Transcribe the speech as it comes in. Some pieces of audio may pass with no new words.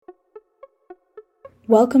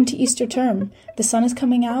Welcome to Easter term. The sun is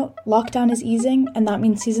coming out, lockdown is easing, and that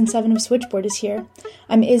means season 7 of Switchboard is here.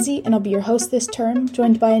 I'm Izzy, and I'll be your host this term,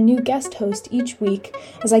 joined by a new guest host each week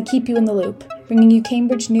as I keep you in the loop, bringing you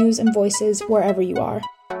Cambridge news and voices wherever you are.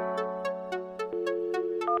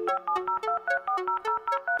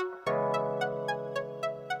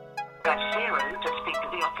 Press 0 to speak to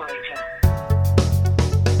the operator.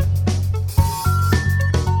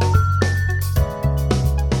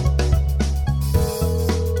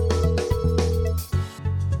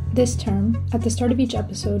 This term, at the start of each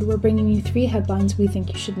episode, we're bringing you 3 headlines we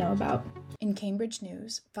think you should know about. In Cambridge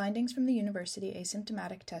news, findings from the University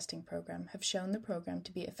Asymptomatic Testing Program have shown the program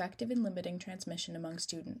to be effective in limiting transmission among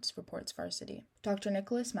students, reports Varsity. Dr.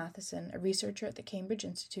 Nicholas Matheson, a researcher at the Cambridge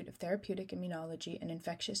Institute of Therapeutic Immunology and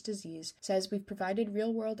Infectious Disease, says we've provided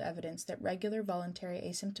real-world evidence that regular voluntary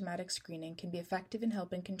asymptomatic screening can be effective in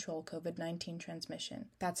helping control COVID-19 transmission.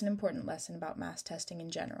 That's an important lesson about mass testing in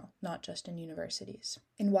general, not just in universities.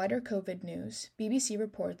 In wider COVID news, BBC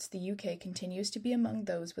reports the UK continues to be among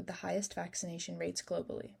those with the highest vaccination rates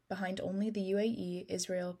globally, behind only the UAE,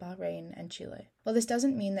 Israel, Bahrain, and Chile. While this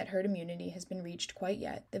doesn't mean that herd immunity has been reached quite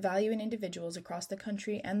yet, the value in individuals across the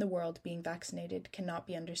country and the world being vaccinated cannot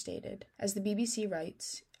be understated. As the BBC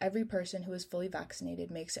writes, every person who is fully vaccinated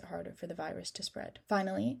makes it harder for the virus to spread.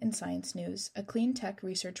 Finally, in science news, a clean tech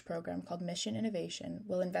research program called Mission Innovation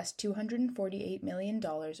will invest $248 million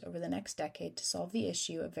over the next decade to solve the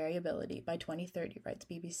issue of variability by 2030, writes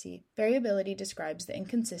BBC. Variability describes the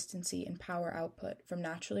inconsistency in power output from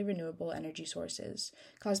naturally renewable energy sources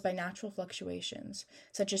caused by natural fluctuations,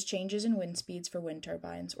 such as changes in wind speeds for wind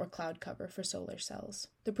turbines or cloud cover for solar cells.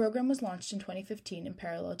 The program was launched in 2015 in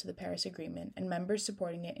parallel to the Paris Agreement, and members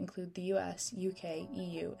supporting it include the US, UK,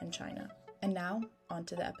 EU, and China. And now, on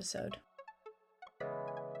to the episode.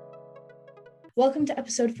 Welcome to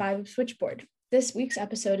episode 5 of Switchboard. This week's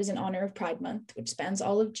episode is in honor of Pride Month, which spans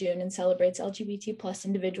all of June and celebrates LGBT+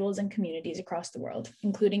 individuals and communities across the world,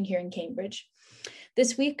 including here in Cambridge.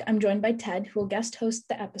 This week, I'm joined by Ted, who will guest host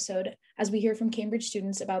the episode as we hear from Cambridge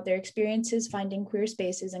students about their experiences finding queer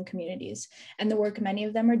spaces and communities, and the work many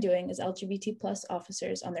of them are doing as LGBT+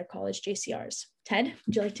 officers on their college JCRs. Ted,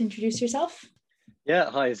 would you like to introduce yourself? Yeah,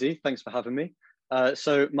 hi Izzy, thanks for having me.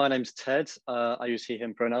 So my name's Ted, I use he,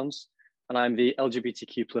 him pronouns, and I'm the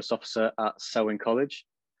LGBTQ+ officer at Selwyn College.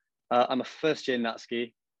 I'm a first year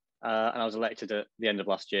NatSci, and I was elected at the end of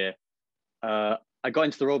last year. I got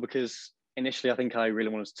into the role because initially I think I really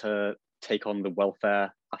wanted to take on the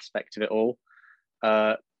welfare aspect of it all.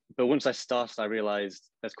 But once I started, I realized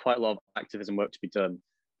there's quite a lot of activism work to be done.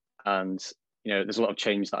 And, you know, there's a lot of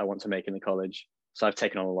change that I want to make in the college. So I've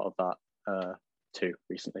taken on a lot of that too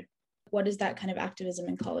recently. What does that kind of activism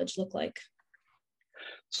in college look like?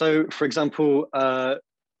 So, for example,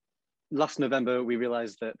 last November, we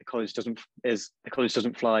realized that the college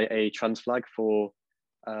doesn't fly a trans flag for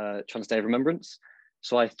Trans Day of Remembrance.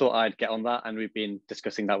 So I thought I'd get on that, and we've been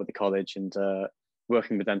discussing that with the college and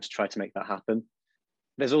working with them to try to make that happen.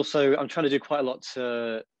 There's also, I'm trying to do quite a lot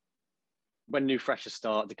to, when new freshers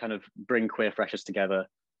start, to kind of bring queer freshers together,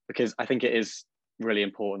 because I think it is really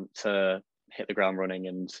important to hit the ground running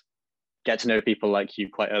and get to know people like you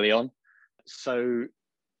quite early on. So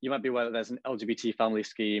you might be aware that there's an LGBT family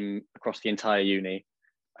scheme across the entire uni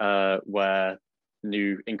where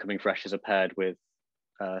new incoming freshers are paired with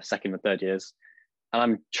second and third years. And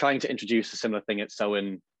I'm trying to introduce a similar thing at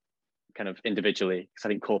Selwyn kind of individually, because I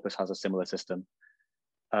think Corpus has a similar system.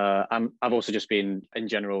 I've also just been, in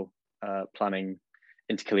general, planning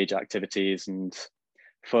intercollegiate activities. And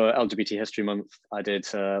for LGBT History Month, I did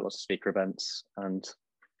lots of speaker events and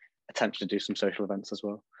attempted to do some social events as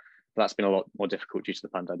well. But that's been a lot more difficult due to the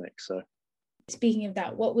pandemic. So, speaking of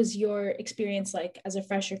that, what was your experience like as a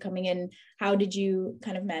fresher coming in? How did you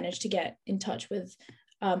kind of manage to get in touch with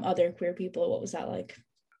other queer people? What was that like?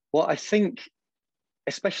 Well, I think,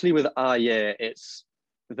 especially with our year, it's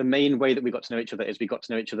the main way that we got to know each other is we got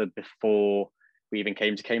to know each other before we even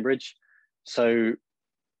came to Cambridge. So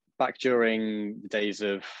back during the days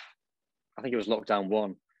of, I think it was lockdown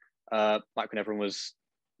 1, back when everyone was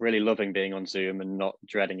really loving being on Zoom and not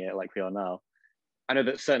dreading it like we are now. I know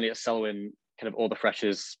that certainly at Selwyn, kind of all the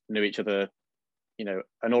freshers knew each other, you know,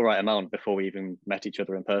 an all right amount before we even met each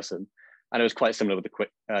other in person. And it was quite similar with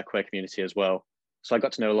the queer community as well. So I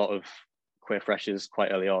got to know a lot of queer freshers quite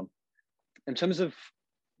early on. In terms of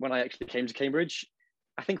when I actually came to Cambridge,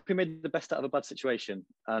 I think we made the best out of a bad situation,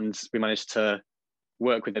 and we managed to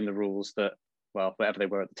work within the rules that, well, whatever they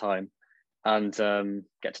were at the time, and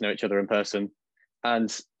get to know each other in person.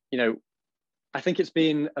 And, you know, I think it's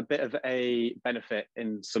been a bit of a benefit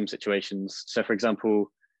in some situations. So, for example,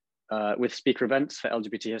 with speaker events for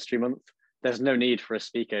LGBT History Month, there's no need for a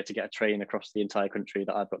speaker to get a train across the entire country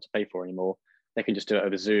that I've got to pay for anymore. They can just do it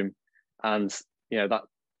over Zoom. And, that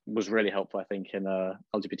was really helpful, I think, in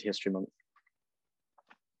LGBT History Month.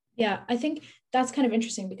 Yeah, I think that's kind of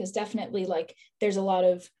interesting because definitely like there's a lot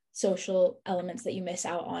of social elements that you miss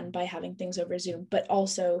out on by having things over Zoom, but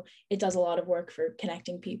also it does a lot of work for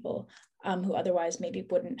connecting people who otherwise maybe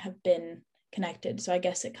wouldn't have been connected. So I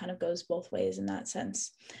guess it kind of goes both ways in that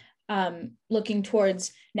sense. Looking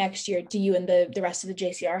towards next year, do you and the rest of the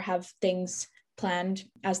JCR have things planned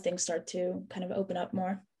as things start to kind of open up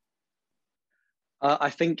more?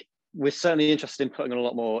 I think we're certainly interested in putting on a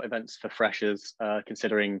lot more events for freshers,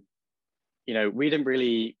 considering, we didn't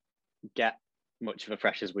really get much of a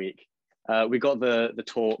freshers week. We got the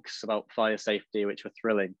talks about fire safety, which were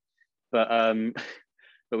thrilling, but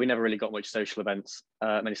but we never really got much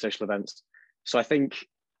many social events. So I think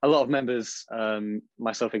a lot of members,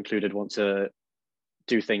 myself included, want to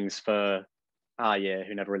do things for our year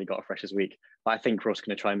who never really got a freshers week. But I think we're also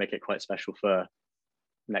going to try and make it quite special for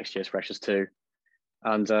next year's freshers too.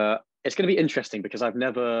 And it's going to be interesting because I've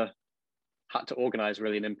never had to organize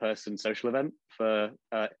really an in-person social event for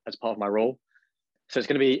as part of my role. So it's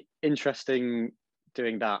going to be interesting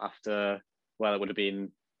doing that after, well, it would have been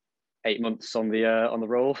 8 months on the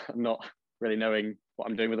role, not really knowing what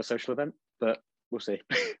I'm doing with a social event, but we'll see.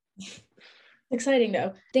 Exciting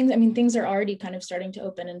though. Things are already kind of starting to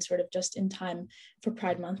open and sort of just in time for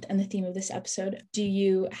Pride Month and the theme of this episode. Do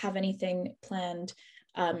you have anything planned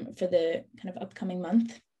for the kind of upcoming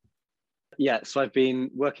month? Yeah, so I've been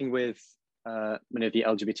working with many of the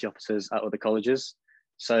LGBT officers at other colleges.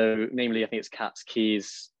 So namely, I think it's Cats,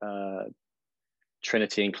 Keys,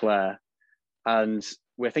 Trinity and Clare. And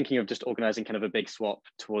we're thinking of just organising kind of a big swap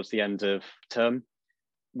towards the end of term.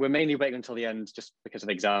 We're mainly waiting until the end just because of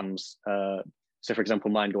exams. So for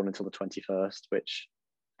example, mine going until the 21st, which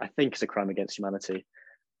I think is a crime against humanity.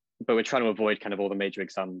 But we're trying to avoid kind of all the major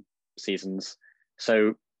exam seasons.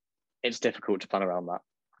 So it's difficult to plan around that.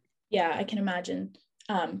 Yeah, I can imagine.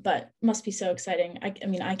 But must be so exciting.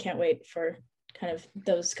 I can't wait for kind of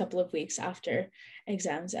those couple of weeks after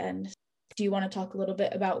exams end. Do you want to talk a little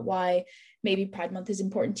bit about why maybe Pride Month is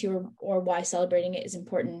important to you, or why celebrating it is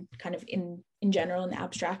important kind of in general, in the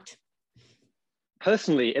abstract?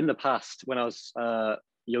 Personally, in the past, when I was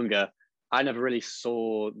younger, I never really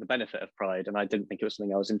saw the benefit of Pride, and I didn't think it was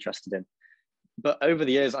something I was interested in. But over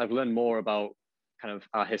the years, I've learned more about kind of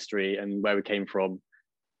our history and where we came from,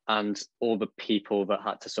 and all the people that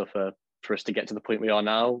had to suffer for us to get to the point we are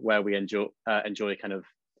now, where we enjoy kind of,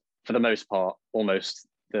 for the most part, almost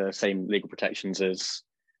the same legal protections as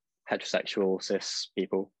heterosexual cis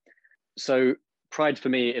people. So Pride for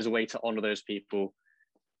me is a way to honour those people,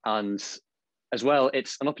 and as well,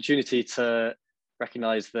 it's an opportunity to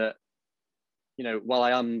recognise that, while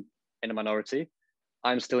I am in a minority,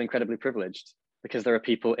 I'm still incredibly privileged because there are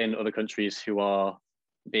people in other countries who are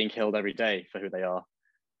being killed every day for who they are.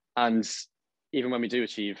 And even when we do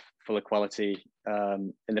achieve full equality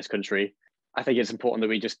in this country, I think it's important that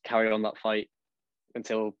we just carry on that fight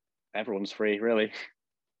until everyone's free, really.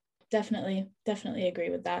 Definitely agree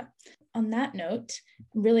with that. On that note,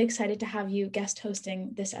 I'm really excited to have you guest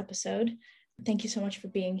hosting this episode. Thank you so much for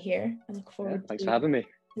being here. I look forward thanks for having me.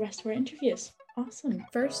 The rest of our interviews. Awesome.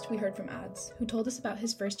 First, we heard from Ads, who told us about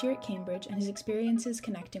his first year at Cambridge and his experiences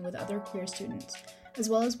connecting with other queer students, as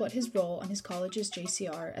well as what his role on his college's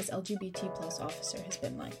JCR as LGBT plus officer has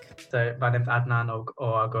been like. So my name's Adnan,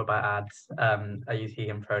 or I'll go by Ads. I use he,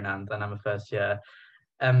 him pronouns, and I'm a first year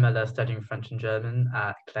Miller studying French and German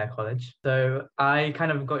at Clare College. So I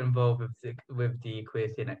kind of got involved with the queer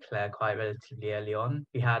scene at Clare quite relatively early on.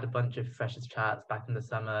 We had a bunch of freshers chats back in the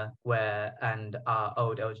summer and our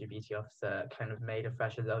old LGBT officer kind of made a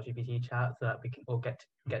freshers LGBT chat so that we can all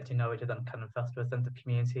get to know each other and kind of foster a sense of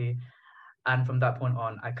community. And from that point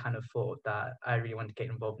on, I kind of thought that I really wanted to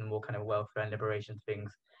get involved in more kind of welfare and liberation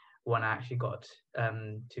things when I actually got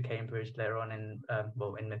to Cambridge later on in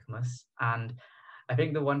Michaelmas. And I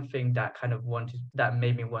think the one thing that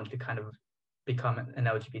made me want to kind of become an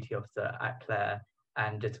LGBT officer at Clare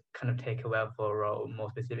and just kind of take a welfare role more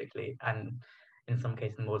specifically, and in some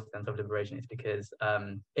cases more sense of liberation, is because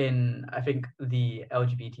I think the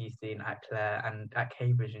LGBT scene at Clare and at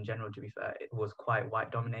Cambridge in general, to be fair, it was quite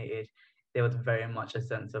white dominated. There was very much a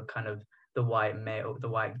sense of kind of the white male, the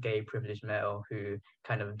white gay privileged male who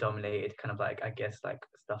kind of dominated kind of like, I guess, like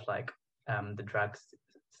stuff like the drag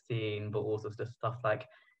scene, but also just stuff like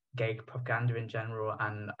gay propaganda in general.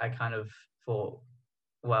 And I kind of thought,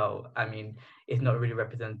 well, I mean, it's not really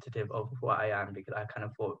representative of what I am, because I kind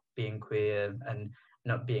of thought being queer and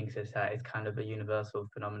not being cishet is kind of a universal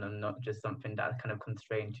phenomenon, not just something that's kind of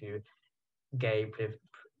constrained to gay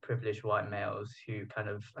privileged white males who kind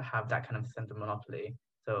of have that kind of sense of monopoly.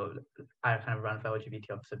 So I kind of ran for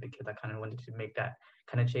LGBT officer because I kind of wanted to make that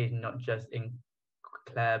kind of change, not just in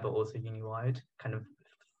Clare, but also uni-wide, kind of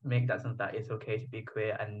make that something that it's okay to be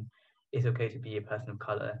queer and it's okay to be a person of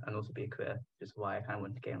colour and also be queer, which is why I kind of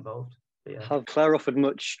wanted to get involved. Yeah. Have Clare offered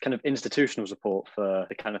much kind of institutional support for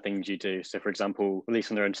the kind of things you do? So, for example,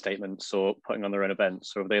 releasing their own statements or putting on their own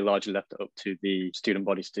events, or have they largely left it up to the student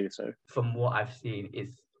bodies to do so? From what I've seen,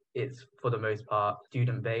 it's for the most part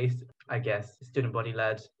student-based, I guess, student body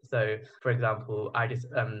led. So, for example, I just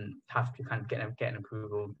have to kind of get an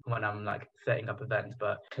approval when I'm like setting up events.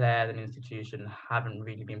 But Clare, an institution, haven't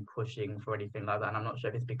really been pushing for anything like that, and I'm not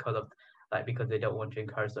sure if it's because they don't want to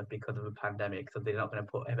encourage stuff because of a pandemic, so they're not going to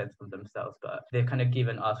put events for themselves. But they've kind of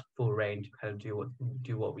given us full range to kind of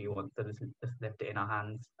do what we want, so let's left it in our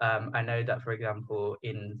hands. I know that, for example,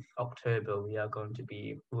 in October we are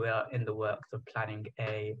in the works of planning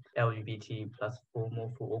a LGBT plus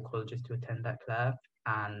formal for all colleges to attend at Clare.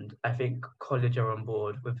 And I think college are on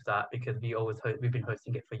board with that because we've been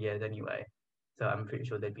hosting it for years anyway. So I'm pretty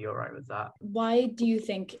sure they'd be all right with that. Why do you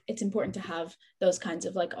think it's important to have those kinds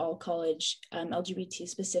of like all college LGBT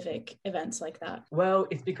specific events like that? Well,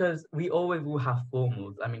 it's because we always will have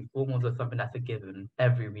formals. I mean, formals are something that's a given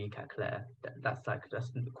every week at Clare. That's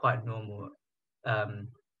quite normal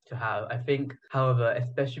to have. I think, however,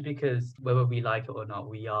 especially because whether we like it or not,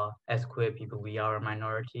 we are, as queer people, we are a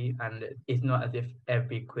minority, and it's not as if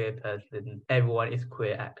everyone is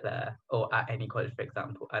queer at Clare or at any college, for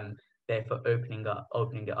example, and therefore opening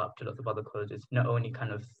it up to lots of other colleges not only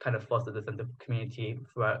kind of fosters a sense of community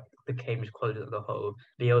throughout the Cambridge colleges as a whole,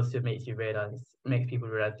 but it also makes people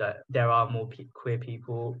realize that there are more queer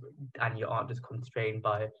people and you aren't just constrained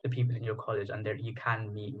by the people in your college, and there you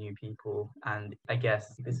can meet new people. And I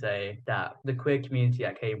guess you could say that the queer community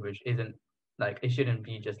at Cambridge it shouldn't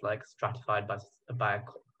be just like stratified by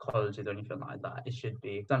colleges or anything like that. It should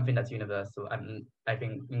be something that's universal, and I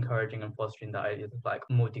think encouraging and fostering that ideas of like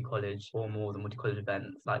multi-college or more than multi-college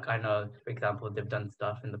events. Like I know, for example, they've done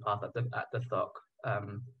stuff in the past at the SOC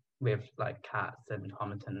with like Cats and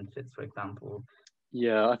Homerton and Fitz, for example.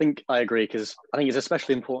 Yeah, I think I agree, because I think it's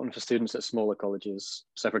especially important for students at smaller colleges.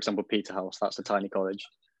 So, for example, Peterhouse, that's a tiny college.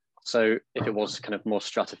 So if it was kind of more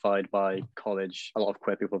stratified by college, a lot of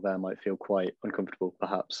queer people there might feel quite uncomfortable,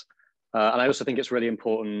 perhaps. And I also think it's really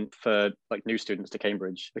important for like new students to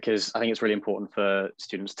Cambridge, because I think it's really important for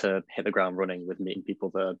students to hit the ground running with meeting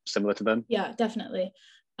people that are similar to them. Yeah, definitely.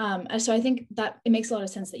 So I think that it makes a lot of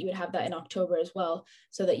sense that you would have that in October as well,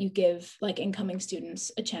 so that you give like incoming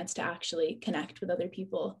students a chance to actually connect with other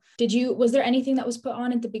people. Was there anything that was put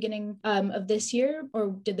on at the beginning of this year,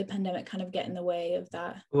 or did the pandemic kind of get in the way of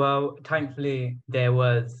that? Well, thankfully there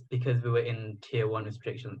was, because we were in tier 1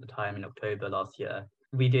 restrictions at the time in October last year.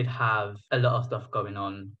 We did have a lot of stuff going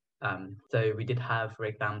on. So we did have, for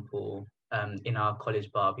example, in our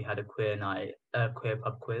college bar, we had a queer night, a queer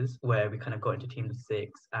pub quiz, where we kind of got into teams of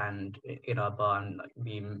 6, and in our bar,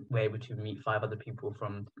 we were able to meet 5 other people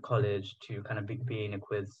from college to kind of be in a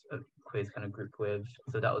quiz kind of group with.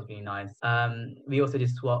 So that was really nice. We also did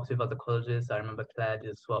swaps with other colleges. So I remember Clare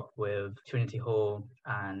did a swap with Trinity Hall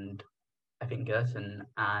and I think Girton,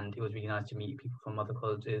 and it was really nice to meet people from other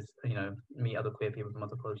colleges, meet other queer people from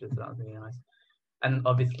other colleges. So that was really nice. And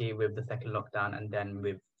obviously with the second lockdown and then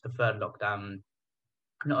with the third lockdown,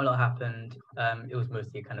 not a lot happened. It was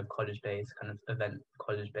mostly kind of college-based, kind of event,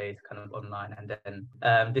 college-based, kind of online. And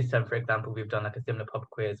then this time, for example, we've done like a similar pub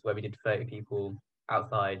quiz where we did 30 people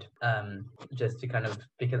outside, just to kind of,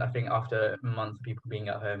 because I think after months of people being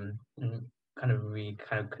at home, kind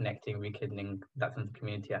of connecting, rekindling that sense of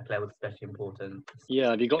community at Clare was especially important.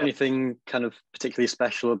 Yeah, have you got anything kind of particularly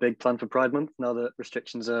special or big planned for Pride Month now that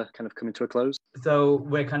restrictions are kind of coming to a close? So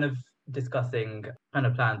we're kind of discussing kind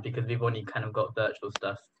of plans, because we've only kind of got virtual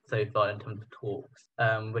stuff so far in terms of talks.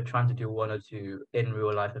 We're trying to do 1 or 2 in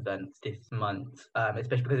real life events this month,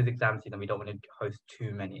 especially because it's exam season. We don't want to host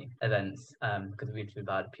too many events because it would be too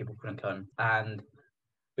bad, people couldn't come. And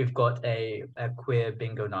we've got a queer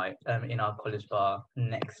bingo night in our college bar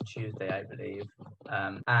next Tuesday, I believe.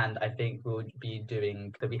 And I think we'll be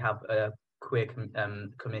doing, that we have a queer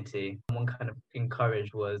committee. One kind of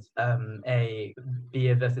encouraged was a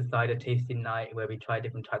beer versus cider tasting night, where we try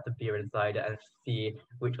different types of beer and cider and see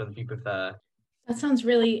which ones we prefer. That sounds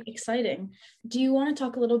really exciting. Do you want to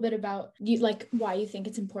talk a little bit about why you think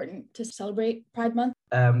it's important to celebrate Pride Month?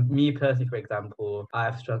 Me personally, for example,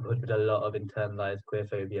 I've struggled with a lot of internalized queer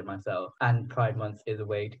phobia myself, and Pride Month is a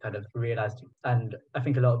way to kind of realize, and I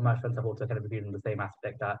think a lot of my friends have also kind of agreed on the same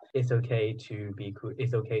aspect, that it's okay to be queer.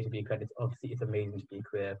 It's okay to be queer. It's obviously it's amazing to be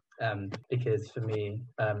queer. Because for me,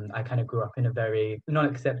 I kind of grew up in a very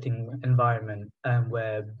non-accepting environment,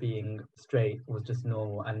 where being straight was just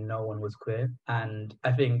normal and no one was queer. And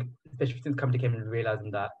I think, especially since coming to Cambridge and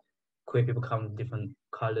realizing that queer people come in different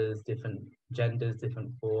colors, different genders,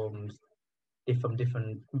 different forms, from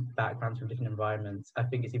different backgrounds, from different environments. I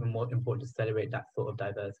think it's even more important to celebrate that sort of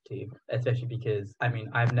diversity, especially because I think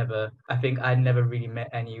I never really met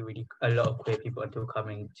a lot of queer people until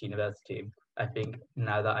coming to university. I think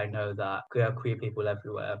now that I know that there are queer people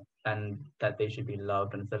everywhere and that they should be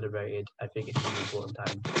loved and celebrated, I think it's a really important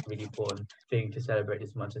time, really important thing to celebrate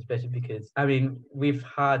this month, especially because we've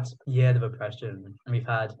had years of oppression and we've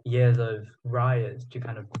had years of riots to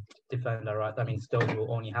kind of defend our rights.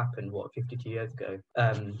 Stonewall only happened 52 years ago,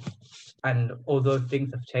 and although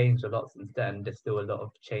things have changed a lot since then, there's still a lot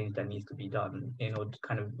of change that needs to be done in order to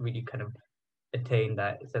kind of really kind of attain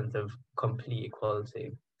that sense of complete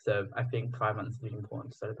equality. So I think Pride Month is really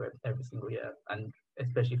important to celebrate every single year, and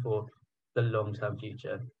especially for the long-term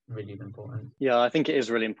future, really important. Yeah, I think it is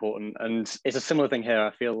really important. And it's a similar thing here. I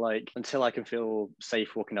feel like until I can feel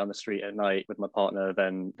safe walking down the street at night with my partner,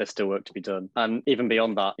 then there's still work to be done. And even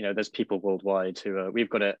beyond that, there's people worldwide who we've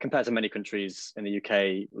got it, compared to many countries in the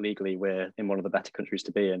UK, legally, we're in one of the better countries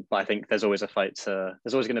to be in. But I think there's always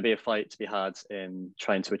going to be a fight to be had in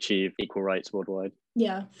trying to achieve equal rights worldwide.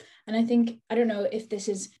 Yeah. And I think, I don't know if this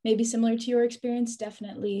is maybe similar to your experience,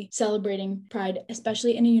 definitely celebrating Pride,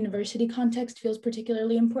 especially in a university context, feels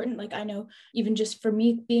particularly important. Like, I know even just for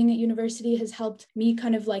me, being at university has helped me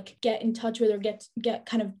kind of like get in touch with, or get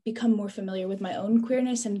kind of become more familiar with my own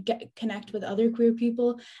queerness and connect with other queer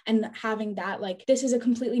people. And having that, like, this is a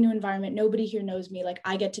completely new environment. Nobody here knows me. Like,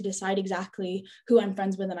 I get to decide exactly who I'm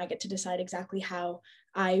friends with, and I get to decide exactly how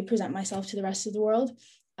I present myself to the rest of the world.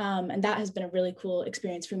 And that has been a really cool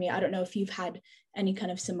experience for me. I don't know if you've had any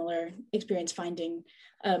kind of similar experience finding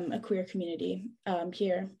a queer community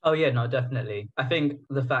here. Oh yeah, no, definitely. I think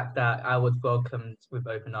the fact that I was welcomed with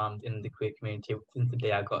open arms in the queer community since the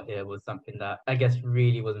day I got here was something that I guess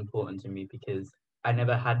really was important to me, because I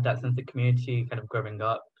never had that sense of community kind of growing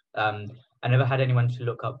up. I never had anyone to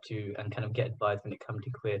look up to and kind of get advice when it comes to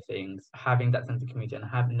queer things. Having that sense of community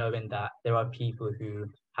and knowing that there are people who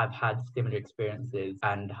have had similar experiences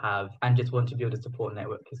and just want to build a support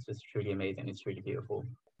network is just truly amazing. It's really beautiful.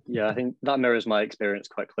 Yeah, I think that mirrors my experience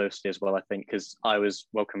quite closely as well, I think, because I was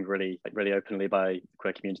welcomed really openly by the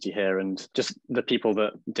queer community here, and just the people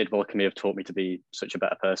that did welcome me have taught me to be such a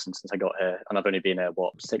better person since I got here. And I've only been here,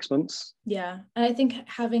 6 months? Yeah, and I think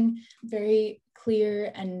having very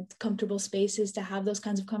clear and comfortable spaces to have those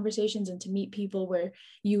kinds of conversations and to meet people where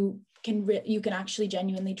you can actually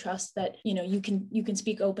genuinely trust that, you can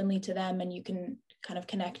speak openly to them and you can kind of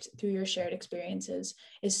connect through your shared experiences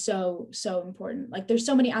is so important. Like, there's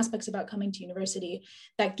so many aspects about coming to university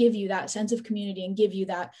that give you that sense of community and give you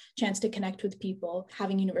that chance to connect with people.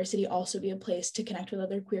 Having university also be a place to connect with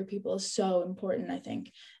other queer people is so important, I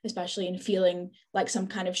think, especially in feeling like some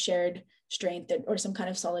kind of shared strength or some kind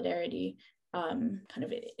of solidarity, kind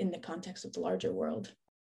of in the context of the larger world.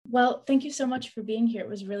 Well, thank you so much for being here. It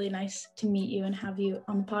was really nice to meet you and have you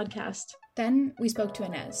on the podcast. Then we spoke to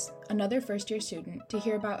Inez, another first-year student, to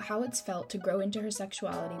hear about how it's felt to grow into her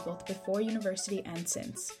sexuality both before university and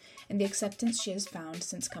since, and the acceptance she has found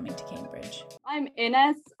since coming to Cambridge. I'm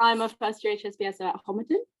Inez. I'm a first-year HSBS at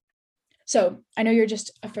Homerton. So I know you're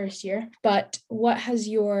just a first year, but what has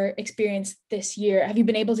your experience this year? Have you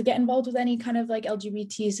been able to get involved with any kind of like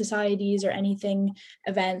LGBT societies or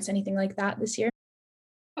events, anything like that this year?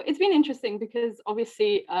 It's been interesting because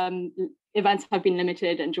obviously events have been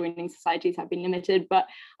limited and joining societies have been limited, but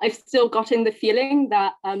I've still gotten the feeling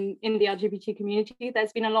that in the LGBT community,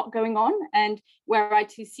 there's been a lot going on, and were I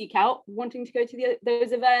to seek out wanting to go to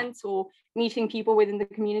those events or meeting people within the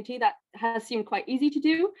community, that has seemed quite easy to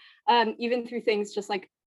do, even through things just like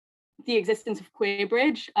the existence of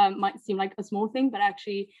Queerbridge might seem like a small thing, but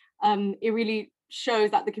actually it really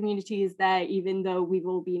shows that the community is there, even though we've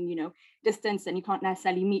all been, distanced and you can't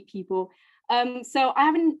necessarily meet people. So I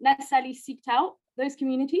haven't necessarily seeked out those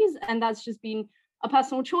communities, and that's just been a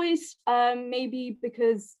personal choice, maybe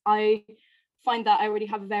because I find that I already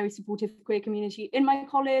have a very supportive queer community in my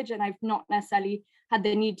college, and I've not necessarily had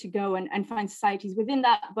the need to go and find societies within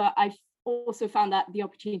that, but I've also found that the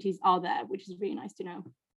opportunities are there, which is really nice to know.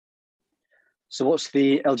 So what's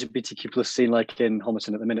the LGBTQ plus scene like in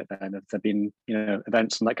Homerton at the minute then? Have there been,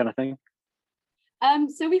 events and that kind of thing?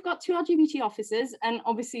 So we've got 2 LGBT officers, and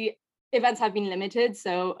obviously events have been limited,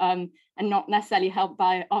 so and not necessarily helped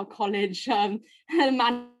by our college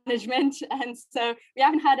management, and so we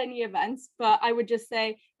haven't had any events. But I would just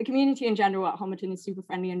say the community in general at Homerton is super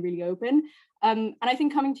friendly and really open. And I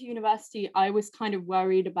think coming to university, I was kind of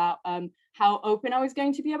worried about how open I was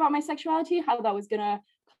going to be about my sexuality, how that was going to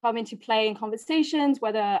come into play in conversations,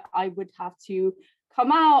 whether I would have to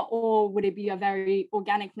come out or would it be a very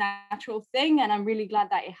organic, natural thing. And I'm really glad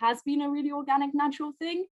that it has been a really organic, natural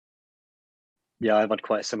thing. Yeah, I've had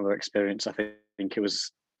quite a similar experience. I think it was,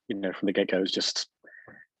 from the get-go,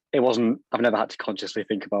 I've never had to consciously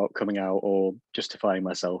think about coming out or justifying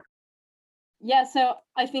myself. Yeah, so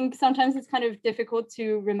I think sometimes it's kind of difficult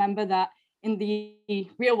to remember that in the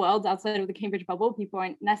real world, outside of the Cambridge bubble, people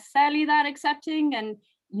aren't necessarily that accepting, and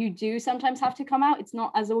you do sometimes have to come out. It's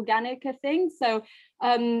not as organic a thing. So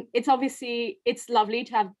it's lovely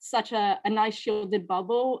to have such a nice shielded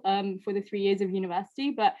bubble for the 3 years of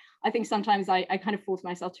university. But I think sometimes I kind of force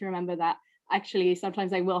myself to remember that actually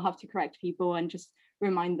sometimes I will have to correct people and just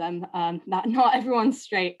remind them that not everyone's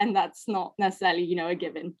straight, and that's not necessarily, a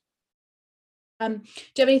given. Do you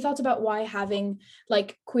have any thoughts about why having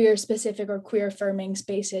like queer specific or queer affirming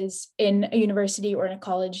spaces in a university or in a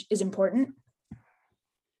college is important?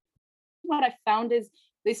 What I found is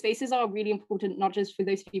these spaces are really important, not just for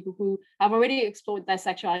those people who have already explored their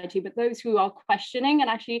sexuality, but those who are questioning. And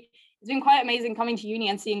actually, it's been quite amazing coming to uni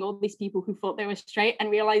and seeing all these people who thought they were straight and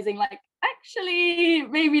realizing like, actually,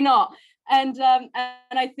 maybe not. And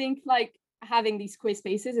I think like having these queer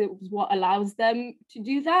spaces is what allows them to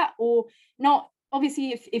do that, or not.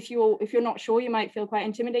 Obviously, if you're not sure, you might feel quite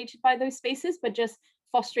intimidated by those spaces, but just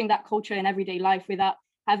fostering that culture in everyday life without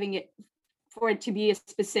having it for it to be a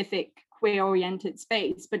specific queer oriented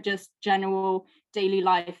space, but just general daily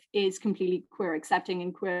life is completely queer accepting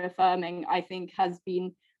and queer affirming, I think has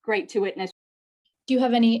been great to witness. Do you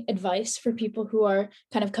have any advice for people who are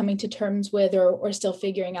kind of coming to terms with or still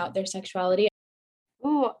figuring out their sexuality?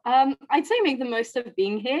 I'd say make the most of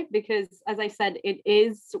being here, because as I said, it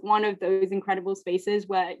is one of those incredible spaces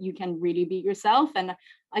where you can really be yourself. And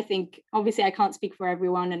I think obviously I can't speak for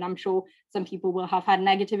everyone, and I'm sure some people will have had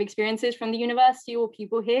negative experiences from the university or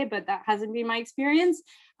people here, but that hasn't been my experience.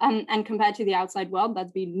 And compared to the outside world,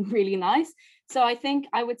 that's been really nice. So I think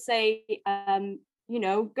I would say,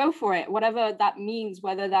 go for it, whatever that means,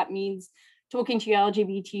 whether that means talking to your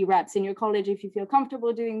LGBT reps in your college if you feel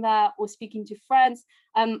comfortable doing that, or speaking to friends.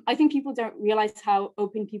 I think people don't realize how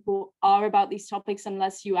open people are about these topics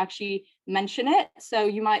unless you actually mention it.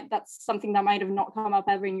 So that's something that might have not come up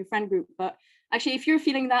ever in your friend group. But actually, if you're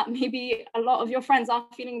feeling that, maybe a lot of your friends are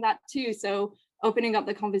feeling that too. So opening up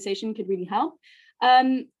the conversation could really help.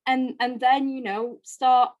 And then,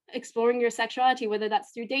 start exploring your sexuality, whether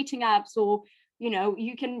that's through dating apps or,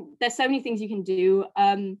 there's so many things you can do.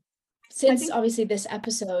 Since obviously this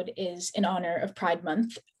episode is in honor of Pride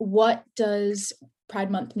Month, what does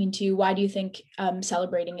Pride Month mean to you? Why do you think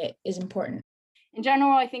celebrating it is important? In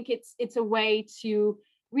general, I think it's a way to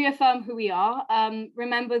reaffirm who we are,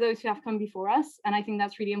 remember those who have come before us, and I think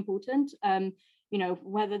that's really important.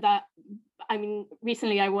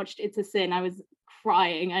 Recently I watched It's a Sin. I was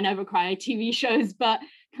crying. I never cry at TV shows, but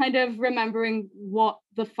kind of remembering what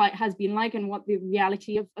the fight has been like and what the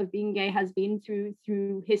reality of being gay has been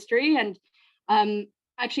through history. And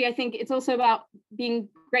actually, I think it's also about being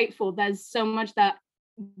grateful. There's so much that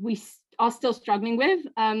we are still struggling with,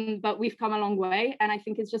 but we've come a long way. And I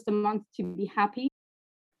think it's just a month to be happy.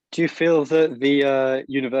 Do you feel that the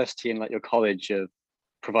university and like your college have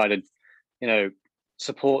provided,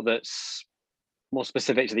 support that's more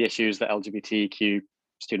specific to the issues that LGBTQ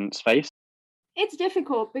students face? It's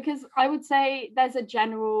difficult because I would say there's a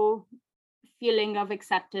general feeling of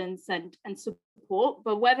acceptance and support,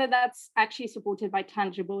 but whether that's actually supported by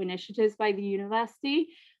tangible initiatives by the university,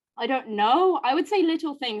 I don't know. I would say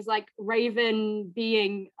little things like Raven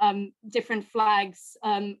being different flags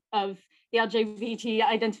of the LGBT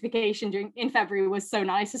identification in February was so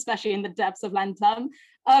nice, especially in the depths of Lent-term.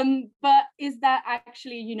 But is that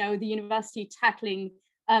actually, the university tackling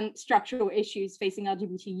structural issues facing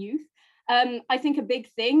LGBT youth? I think a big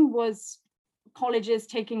thing was colleges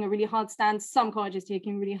taking a really hard stance, some colleges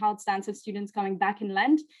taking a really hard stance of students coming back in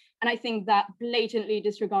Lent. And I think that blatantly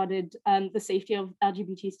disregarded the safety of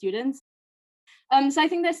LGBT students. So I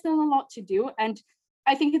think there's still a lot to do. And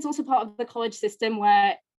I think it's also part of the college system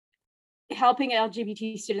where helping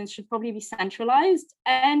LGBT students should probably be centralized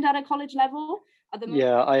and at a college level.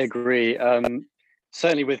 Yeah, I agree.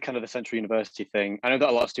 certainly with kind of the Central University thing, I know that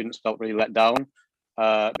a lot of students felt really let down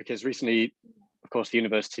because recently, of course, the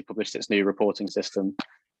university published its new reporting system,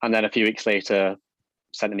 and then a few weeks later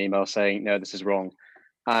sent an email saying, no, this is wrong,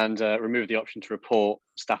 and removed the option to report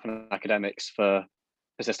staff and academics for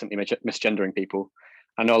persistently misgendering people.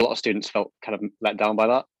 I know a lot of students felt kind of let down by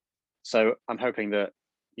that. So I'm hoping that,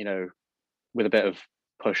 you know, with a bit of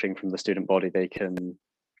pushing from the student body, they can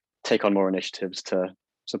take on more initiatives to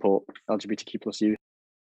support LGBTQ plus youth.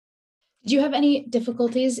 Did you have any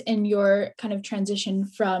difficulties in your kind of transition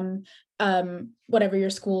from whatever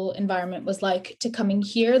your school environment was like to coming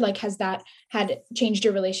here? Like, has that had changed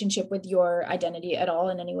your relationship with your identity at all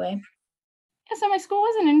in any way? Yeah, so my school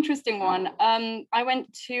was an interesting one. I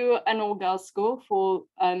went to an all-girls school for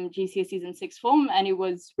GCSEs and sixth form, and it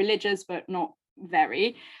was religious, but not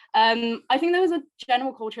very. I think there was a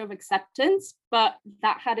general culture of acceptance, but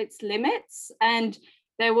that had its limits. And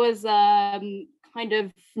there was kind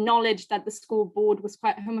of knowledge that the school board was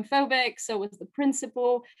quite homophobic, so was the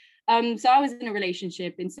principal. So I was in a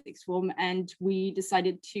relationship in sixth form, and we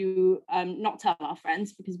decided to not tell our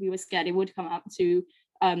friends because we were scared it would come out to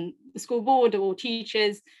the school board or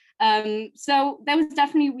teachers. So there was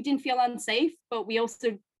definitely, we didn't feel unsafe, but we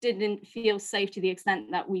also didn't feel safe to the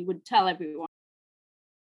extent that we would tell everyone.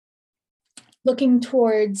 Looking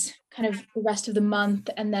towards kind of the rest of the month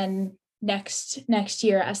and then next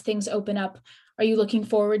year as things open up, are you looking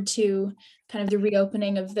forward to kind of the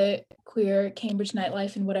reopening of the queer Cambridge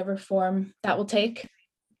nightlife in whatever form that will take?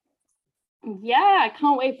 Yeah, I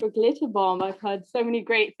can't wait for Glitterbomb. I've heard so many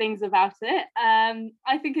great things about it.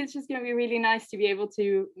 I think it's just going to be really nice to be able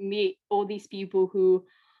to meet all these people who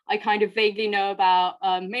I kind of vaguely know about,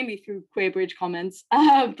 mainly through Queerbridge comments,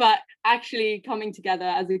 but actually coming together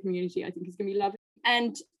as a community, I think is going to be lovely.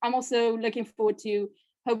 And I'm also looking forward to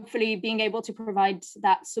hopefully being able to provide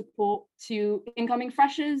that support to incoming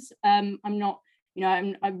freshers. I'm not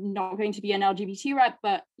going to be an LGBT rep,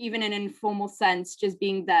 but even in an informal sense, just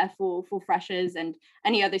being there for freshers and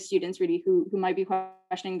any other students really who might be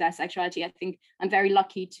questioning their sexuality. I think I'm very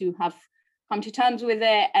lucky to have come to terms with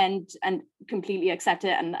it and completely accept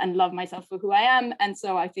it and love myself for who I am. And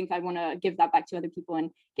so I think I want to give that back to other people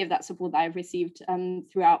and give that support that I've received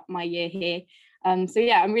throughout my year here. So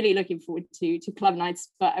yeah, I'm really looking forward to club nights,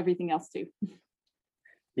 but everything else too.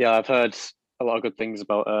 Yeah, I've heard a lot of good things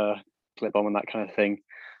about Glitterbomb and that kind of thing.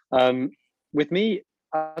 With me,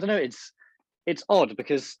 I don't know, it's odd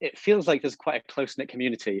because it feels like there's quite a close-knit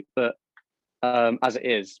community, but as it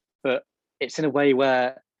is, but it's in a way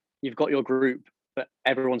where you've got your group, but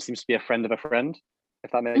everyone seems to be a friend of a friend,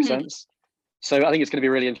 if that makes sense. So I think it's going to be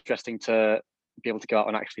really interesting to be able to go out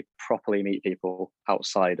and actually properly meet people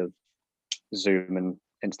outside of Zoom and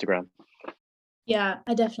Instagram. Yeah,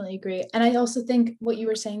 I definitely agree. And I also think what you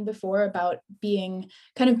were saying before about being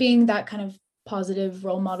that kind of positive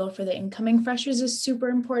role model for the incoming freshers is super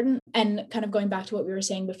important. And kind of going back to what we were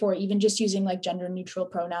saying before, even just using like gender neutral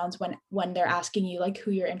pronouns when they're asking you like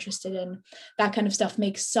who you're interested in, that kind of stuff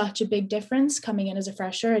makes such a big difference coming in as a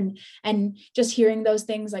fresher, and just hearing those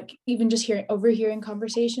things, like even just overhearing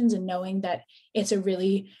conversations and knowing that it's a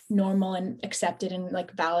really normal and accepted and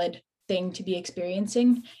like valid thing to be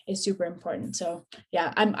experiencing is super important. So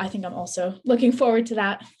yeah, I think I'm also looking forward to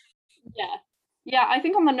that. Yeah, I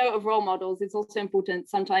think on the note of role models, it's also important.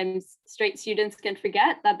 Sometimes straight students can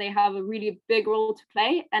forget that they have a really big role to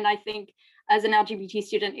play. And I think as an LGBT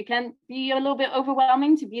student, it can be a little bit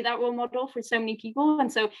overwhelming to be that role model for so many people.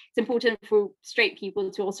 And so it's important for straight people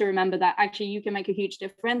to also remember that actually you can make a huge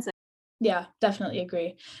difference. Yeah, definitely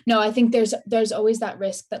agree. No, I think there's always that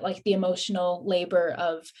risk that like the emotional labor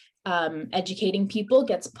of educating people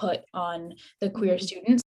gets put on the queer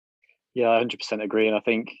students. Yeah, I 100% agree. And I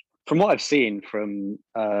think from what I've seen from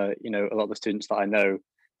a lot of the students that I know,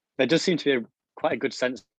 there does seem to be quite a good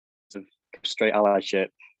sense of straight allyship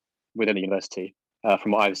within the university,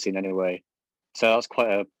 from what I've seen anyway. So that's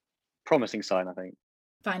quite a promising sign, I think.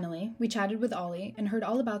 Finally, we chatted with Ollie and heard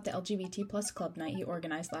all about the LGBT plus club night he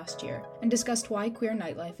organized last year and discussed why queer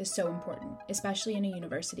nightlife is so important, especially in a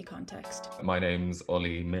university context. My name's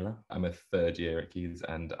Ollie Miller. I'm a third year at Keys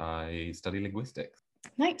and I study linguistics.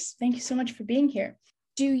 Nice. Thank you so much for being here.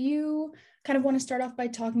 Do you kind of want to start off by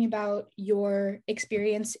talking about your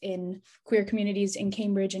experience in queer communities in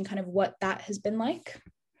Cambridge and kind of what that has been like?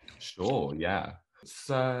 Sure, yeah.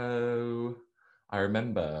 So I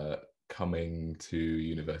remember coming to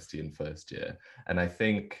university in first year, and I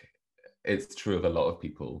think it's true of a lot of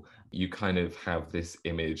people. You kind of have this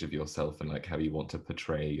image of yourself and like how you want to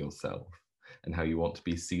portray yourself and how you want to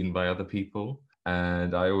be seen by other people.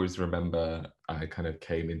 And I always remember I kind of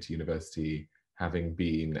came into university having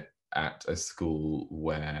been at a school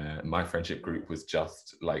where my friendship group was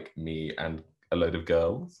just like me and a load of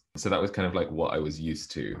girls. So that was kind of like what I was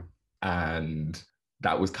used to. And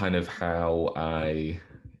that was kind of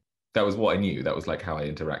that was what I knew. That was like how I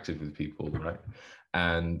interacted with people, right?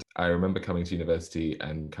 And I remember coming to university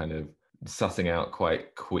and kind of sussing out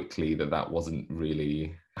quite quickly that that wasn't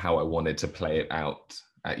really how I wanted to play it out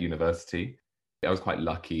at university. I was quite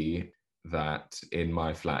lucky that in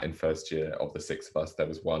my flat in first year, of the 6 of us, there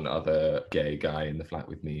was one other gay guy in the flat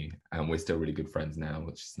with me, and we're still really good friends now,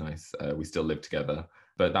 which is nice. We still live together,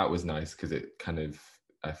 but that was nice because it kind of,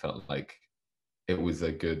 I felt like it was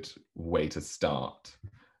a good way to start,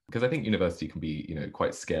 because I think university can be, you know,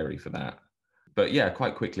 quite scary for that. But yeah,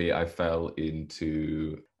 quite quickly I fell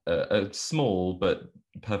into a small but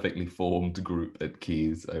perfectly formed group at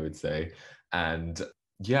Keys, I would say. And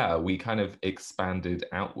yeah, we kind of expanded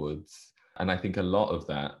outwards. And I think a lot of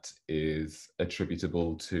that is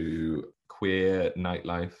attributable to queer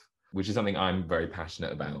nightlife, which is something I'm very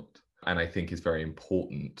passionate about. And I think is very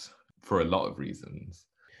important for a lot of reasons.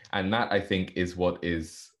 And that, I think, is what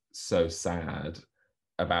is so sad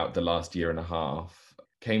about the last year and a half.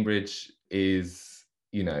 Cambridge is,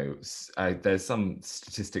 you know, there's some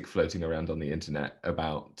statistic floating around on the internet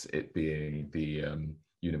about it being the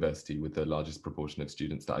university with the largest proportion of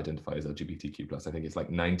students that identify as LGBTQ+. I think it's like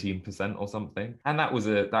 19% or something. And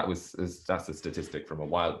that's a statistic from a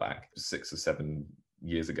while back, 6 or 7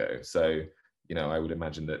 years ago. So, you know, I would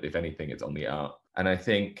imagine that if anything, it's on the up. And I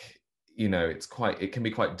think, you know, it can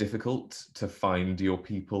be quite difficult to find your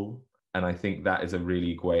people. And I think that is a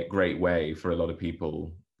really great way for a lot of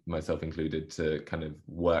people, myself included, to kind of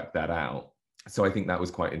work that out. So I think that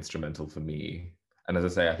was quite instrumental for me. And as I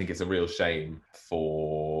say, I think it's a real shame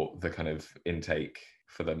for the kind of intake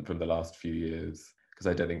for them from the last few years, because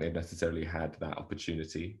I don't think they've necessarily had that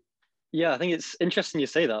opportunity. Yeah, I think it's interesting you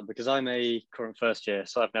say that, because I'm a current first year,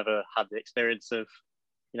 so I've never had the experience of,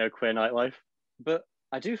 you know, queer nightlife. But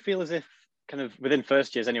I do feel as if, kind of within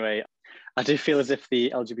first years anyway, I do feel as if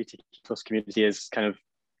the LGBTQ plus community is kind of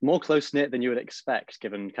more close-knit than you would expect,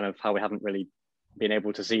 given kind of how we haven't really been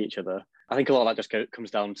able to see each other. I think a lot of that just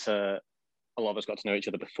comes down to a lot of us got to know each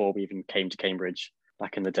other before we even came to Cambridge,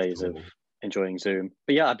 back in the days of enjoying Zoom.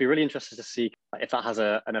 But yeah, I'd be really interested to see if that has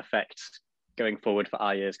an effect going forward for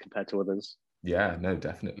our years compared to others. Yeah, no,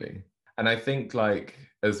 definitely. And I think, like,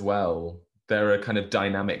 as well, there are kind of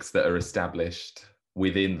dynamics that are established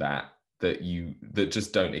within that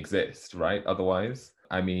just don't exist, right? Otherwise,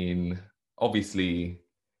 I mean, obviously,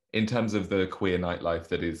 in terms of the queer nightlife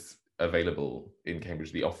that is available in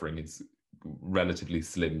Cambridge, the offering is relatively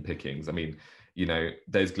slim pickings. I mean, you know,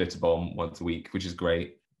 there's Glitterbomb once a week, which is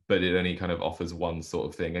great, but it only kind of offers one sort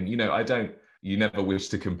of thing. And, you know, you never wish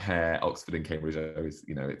to compare Oxford and Cambridge.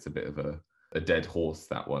 You know, it's a bit of a dead horse,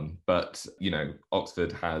 that one. But, you know,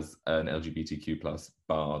 Oxford has an LGBTQ plus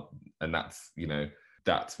bar, and that's, you know,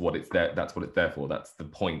 that's what it's there for. That's the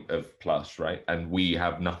point of Plush, right? And we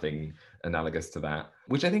have nothing analogous to that,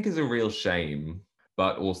 which I think is a real shame.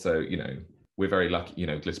 But also, you know, we're very lucky. You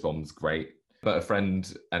know, Glitterbomb's great, but a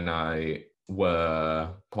friend and I were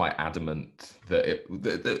quite adamant that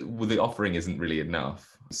the offering isn't really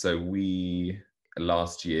enough. So we,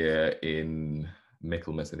 last year in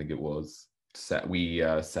Michaelmas, I think it was,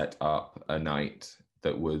 set up a night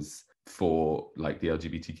that was for like the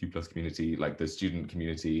LGBTQ plus community, like the student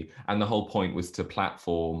community. And the whole point was to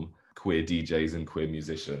platform queer DJs and queer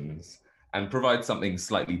musicians and provide something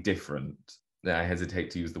slightly different. I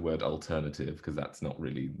hesitate to use the word alternative because that's not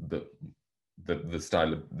really the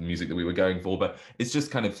style of music that we were going for, but it's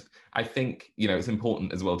just kind of, I think, you know, it's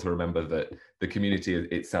important as well to remember that the community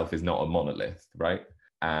itself is not a monolith, right?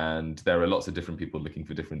 And there are lots of different people looking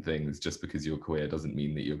for different things. Just because you're queer doesn't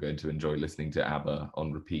mean that you're going to enjoy listening to ABBA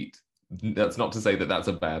on repeat. That's not to say that that's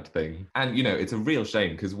a bad thing. And, you know, it's a real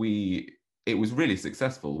shame because it was really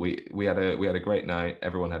successful. We had a great night.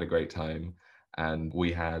 Everyone had a great time. And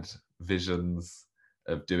we had visions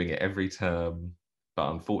of doing it every term.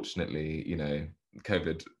 But unfortunately, you know,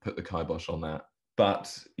 COVID put the kibosh on that.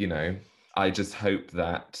 But, you know, I just hope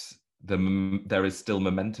that there is still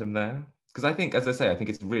momentum there. Because I think, as I say, I think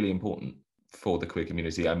it's really important for the queer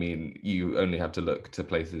community. I mean, you only have to look to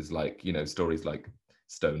places like, you know, stories like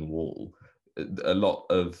Stonewall. A lot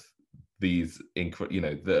of these, you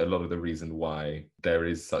know, a lot of the reason why there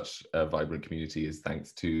is such a vibrant community is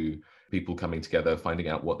thanks to people coming together, finding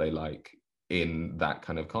out what they like in that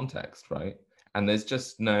kind of context, right? And there's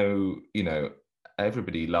just no, you know,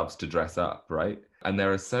 everybody loves to dress up, right? And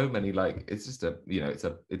there are so many, like, it's just a, you know,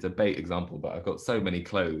 it's a bait example, but I've got so many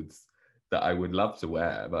clothes that I would love to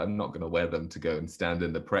wear, but I'm not going to wear them to go and stand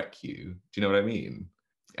in the Pret queue. Do you know what I mean?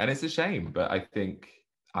 And it's a shame, but I think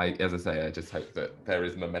as I say, I just hope that there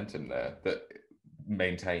is momentum there that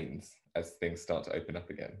maintains as things start to open up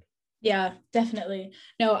again. Yeah, definitely.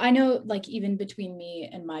 No, I know, like, even between me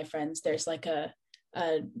and my friends, there's like a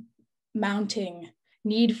mounting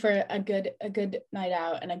need for a good night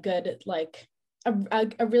out and a good, like,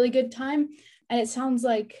 a really good time. And it sounds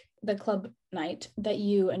like the club night that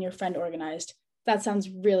you and your friend organized, that sounds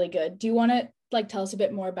really good. Do you want to, like, tell us a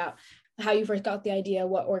bit more about how you first got the idea,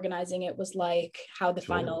 what organizing it was like, how the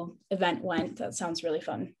final event went? That sounds really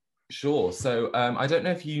fun. Sure. So I don't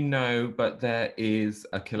know if you know, but there is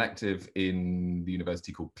a collective in the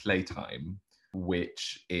university called Playtime,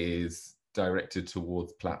 which is directed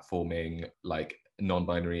towards platforming like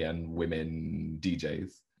non-binary and women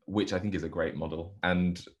DJs, which I think is a great model.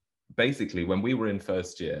 And basically, when we were in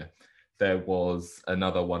first year, there was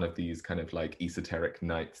another one of these kind of like esoteric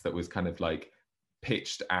nights that was kind of like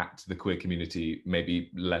pitched at the queer community,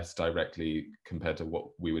 maybe less directly compared to what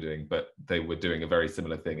we were doing, but they were doing a very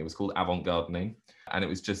similar thing. It was called Avant Gardening, and it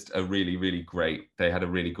was just a really, really great, they had a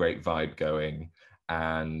really great vibe going.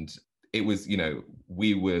 And it was, you know,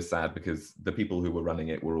 we were sad because the people who were running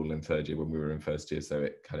it were all in third year when we were in first year, so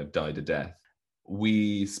it kind of died a death.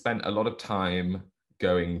 We spent a lot of time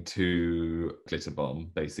going to Glitter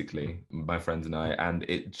Bomb, basically, my friends and I, and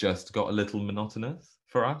it just got a little monotonous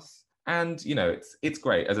for us. And you know, it's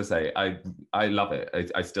great. As I say, I love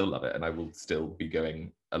it. I still love it, and I will still be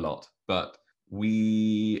going a lot. But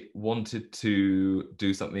we wanted to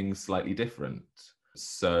do something slightly different,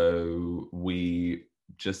 so we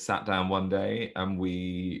just sat down one day and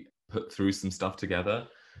we put through some stuff together,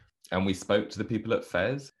 and we spoke to the people at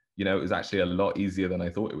Fez. You know, it was actually a lot easier than I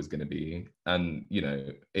thought it was going to be, and you know,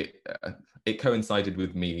 it coincided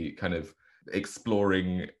with me kind of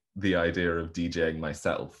exploring the idea of DJing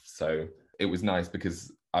myself. So it was nice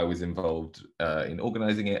because I was involved in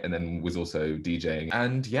organizing it and then was also DJing.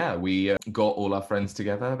 And yeah, we got all our friends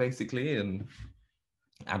together basically and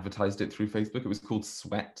advertised it through Facebook. It was called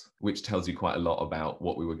Sweat, which tells you quite a lot about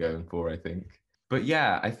what we were going for, I think. But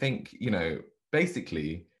yeah, I think, you know,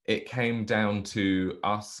 basically it came down to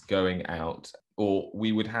us going out, or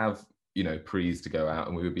we would have, you know, pre's to go out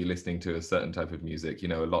and we would be listening to a certain type of music, you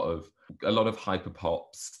know, a lot of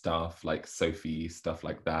hyperpop stuff like Sophie, stuff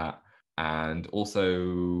like that, and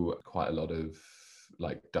also quite a lot of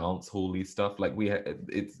like dance hall-y stuff. Like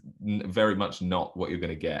it's very much not what you're going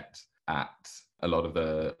to get at a lot of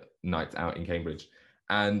the nights out in Cambridge.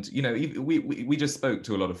 And you know, we just spoke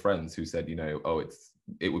to a lot of friends who said, you know, oh,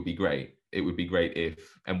 it would be great. It would be great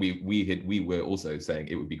if, and we were also saying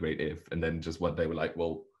it would be great if, and then just one day we're like,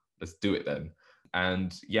 well, let's do it then.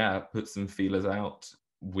 And yeah, put some feelers out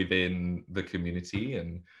within the community,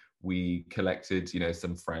 and we collected, you know,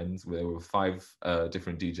 some friends. There were 5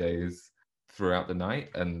 different DJs throughout the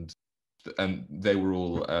night, and they were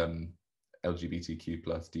all LGBTQ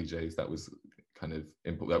plus DJs. That was kind of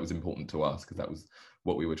that was important to us because that was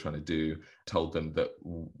what we were trying to do. Told them that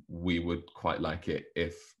we would quite like it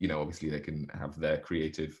if, you know, obviously they can have their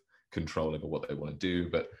creative control over what they want to do,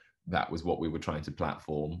 but that was what we were trying to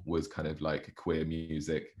platform, was kind of like queer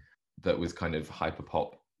music that was kind of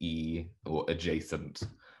hyperpop-y or adjacent.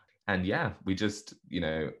 And yeah, we just, you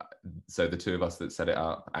know, so the 2 of us that set it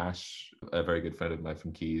up, Ash, a very good friend of mine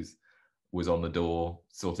from Keys, was on the door,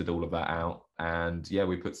 sorted all of that out. And yeah,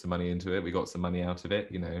 we put some money into it. We got some money out of it,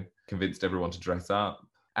 you know, convinced everyone to dress up.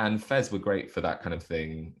 And Fez were great for that kind of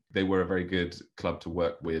thing. They were a very good club to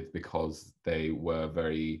work with because they were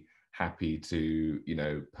very happy to, you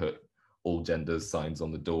know, put all genders signs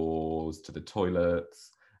on the doors to the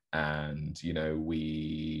toilets. And, you know,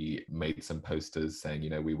 we made some posters saying, you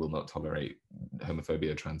know, we will not tolerate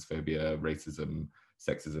homophobia, transphobia, racism,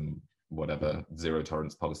 sexism, whatever, zero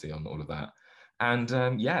tolerance policy on all of that.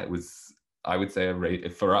 And yeah, it was, I would say,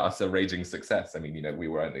 for us, a raging success. I mean, you know, we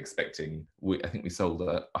weren't expecting, I think we sold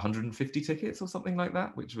 150 tickets or something like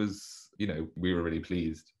that, which was, you know, we were really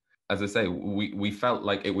pleased. As I say, we felt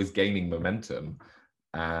like it was gaining momentum.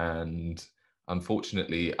 And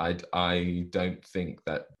unfortunately, I don't think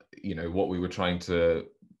that, you know, what we were trying to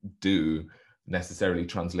do necessarily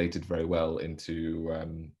translated very well into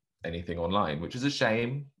anything online, which is a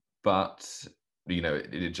shame. But, you know,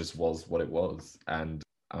 it just was what it was. And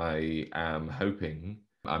I'm hoping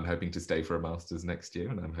to stay for a master's next year,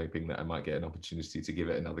 and I'm hoping that I might get an opportunity to give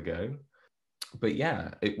it another go. But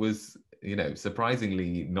yeah, it was, you know,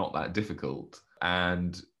 surprisingly not that difficult,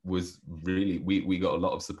 and was really, we got a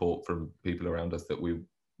lot of support from people around us that we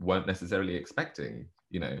weren't necessarily expecting.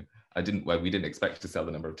 You know, we didn't expect to sell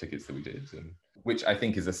the number of tickets that we did, and which I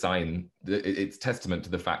think is a sign that it's testament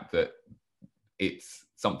to the fact that it's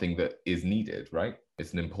something that is needed, right?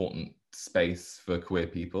 It's an important space for queer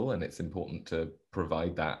people, and it's important to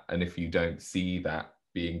provide that. And if you don't see that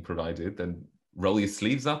being provided, then roll your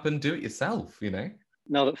sleeves up and do it yourself, you know?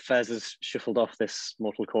 Now that Fez has shuffled off this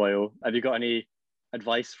mortal coil, have you got any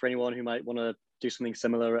advice for anyone who might want to do something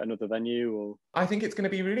similar at another venue? Or I think it's going to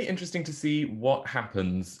be really interesting to see what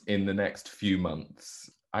happens in the next few months.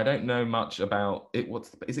 I don't know much about it.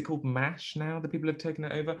 Is it called MASH now? The people have taken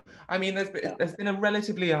it over. I mean, there's been a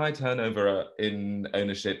relatively high turnover in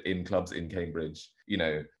ownership in clubs in Cambridge. You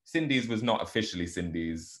know, Cindy's was not officially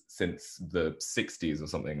Cindy's since the 60s or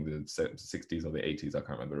something, the 60s or the 80s. I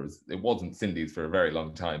can't remember. It wasn't Cindy's for a very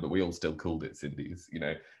long time, but we all still called it Cindy's. You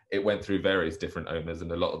know, it went through various different owners,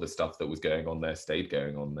 and a lot of the stuff that was going on there stayed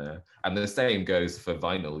going on there. And the same goes for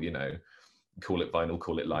vinyl. You know, call it vinyl,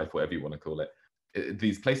 call it life, whatever you want to call it.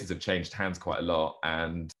 These places have changed hands quite a lot,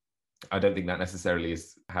 and I don't think that necessarily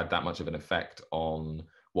has had that much of an effect on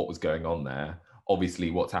what was going on there.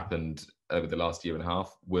 Obviously, what's happened over the last year and a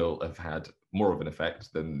half will have had more of an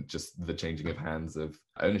effect than just the changing of hands of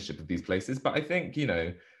ownership of these places. But I think, you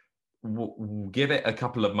know, give it a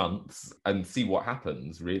couple of months and see what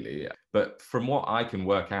happens, really. But from what I can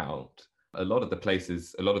work out, a lot of the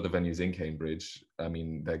places, a lot of the venues in Cambridge, I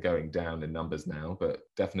mean, they're going down in numbers now, but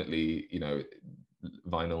definitely, you know,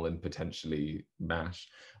 vinyl and potentially MASH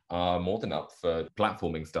are more than up for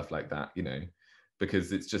platforming stuff like that, you know,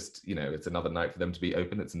 because it's just, you know, it's another night for them to be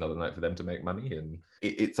open. It's another night for them to make money, and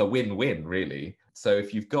it's a win-win, really. So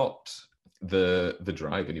if you've got the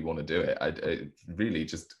drive and you want to do it, I really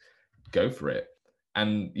just go for it.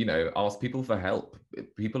 And, you know, ask people for help.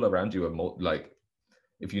 People around you are more like,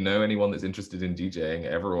 if you know anyone that's interested in DJing,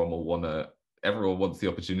 everyone wants the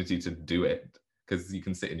opportunity to do it, because you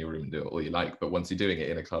can sit in your room and do it all you like. But once you're doing it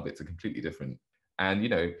in a club, it's a completely different. And, you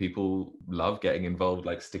know, people love getting involved,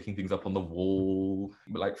 like sticking things up on the wall.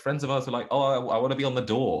 Like friends of ours are like, oh, I want to be on the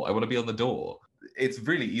door. I want to be on the door. It's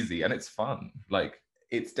really easy and it's fun. Like,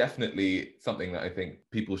 it's definitely something that I think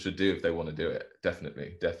people should do if they want to do it.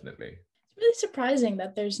 Definitely, definitely. It's really surprising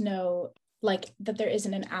that there's no, like, that there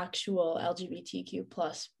isn't an actual LGBTQ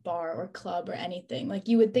plus bar or club or anything. Like,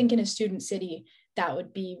 you would think in a student city that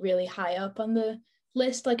would be really high up on the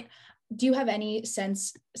list. Like, do you have any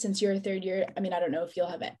sense, since you're a third year, I mean, I don't know if you'll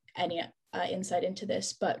have any insight into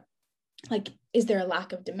this, but like, is there a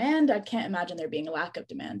lack of demand? I can't imagine there being a lack of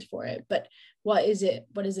demand for it, but what is it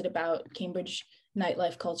about Cambridge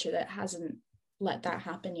nightlife culture that hasn't let that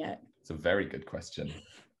happen yet? It's a very good question.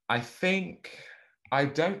 I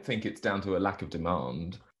don't think it's down to a lack of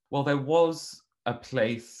demand. Well, there was a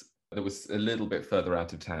place that was a little bit further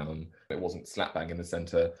out of town. It wasn't slap bang in the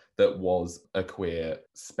centre, that was a queer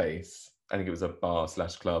space. I think it was a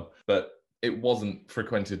bar/club, but it wasn't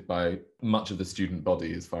frequented by much of the student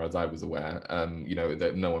body, as far as I was aware. You know,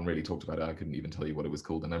 that no one really talked about it. I couldn't even tell you what it was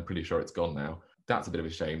called, and I'm pretty sure it's gone now. That's a bit of a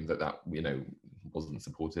shame that you know, wasn't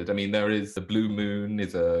supported. I mean, there is the Blue Moon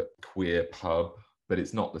is a queer pub, but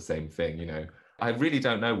it's not the same thing, you know. I really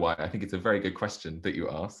don't know why. I think it's a very good question that you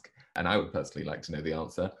ask, and I would personally like to know the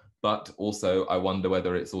answer. But also, I wonder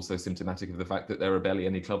whether it's also symptomatic of the fact that there are barely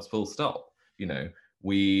any clubs full stop. You know,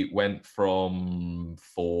 we went from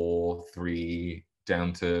 4, 3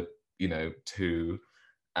 down to, you know, 2,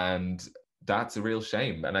 and that's a real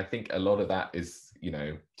shame. And I think a lot of that is, you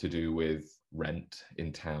know, to do with rent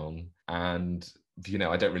in town. And, you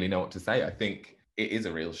know, I don't really know what to say. I think it is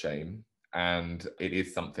a real shame. And it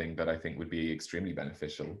is something that I think would be extremely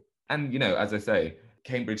beneficial. And, you know, as I say,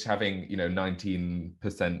 Cambridge having, you know,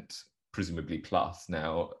 19% presumably plus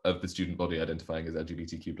now of the student body identifying as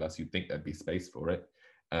LGBTQ plus, you'd think there'd be space for it,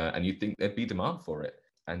 and you'd think there'd be demand for it.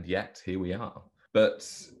 And yet here we are. But,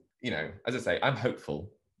 you know, as I say, I'm hopeful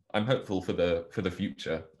for the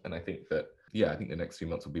future. And I think that, yeah, I think the next few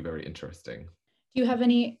months will be very interesting. Do you have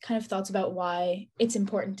any kind of thoughts about why it's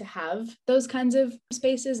important to have those kinds of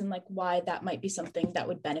spaces, and like why that might be something that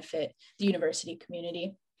would benefit the university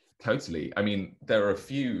community? Totally. I mean, there are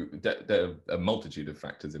a multitude of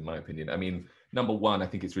factors, in my opinion. I mean, number one, I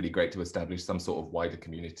think it's really great to establish some sort of wider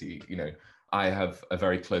community. You know, I have a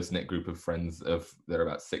very close-knit group of friends there are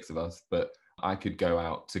about 6 of us, but I could go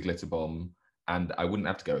out to Glitterbomb and I wouldn't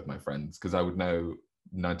have to go with my friends because I would know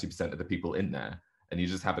 90% of the people in there, and you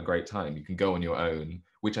just have a great time. You can go on your own,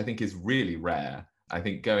 which I think is really rare. I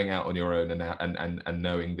think going out on your own and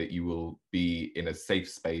knowing that you will be in a safe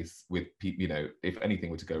space with people, you know, if anything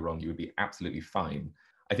were to go wrong, you would be absolutely fine.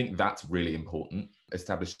 I think that's really important.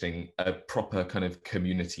 Establishing a proper kind of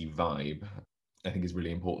community vibe, I think, is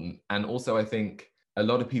really important. And also, I think a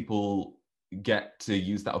lot of people get to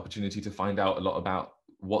use that opportunity to find out a lot about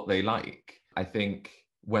what they like. I think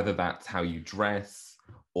whether that's how you dress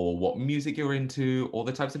or what music you're into, or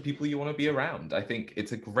the types of people you want to be around. I think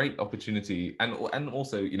it's a great opportunity, and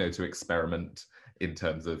also, you know, to experiment in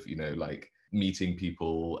terms of, you know, like meeting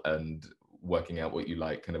people and working out what you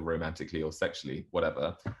like kind of romantically or sexually,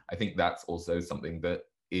 whatever. I think that's also something that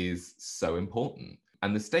is so important.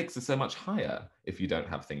 And the stakes are so much higher if you don't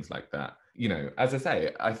have things like that. You know, as I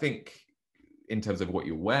say, I think in terms of what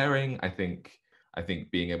you're wearing, I think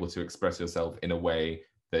being able to express yourself in a way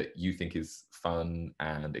that you think is fun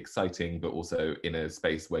and exciting, but also in a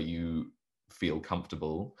space where you feel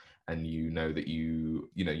comfortable and you know that you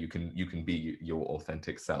can be your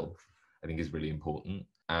authentic self, I think is really important.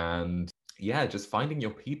 And yeah, just finding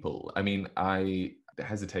your people. I mean, I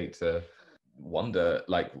hesitate to wonder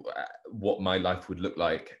like what my life would look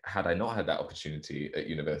like had I not had that opportunity at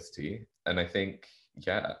university. And I think,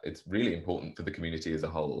 yeah, it's really important for the community as a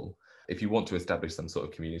whole. If you want to establish some sort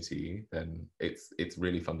of community, then it's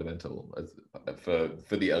really fundamental for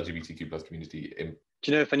the LGBTQ plus community.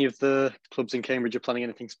 Do you know if any of the clubs in Cambridge are planning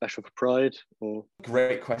anything special for Pride? Or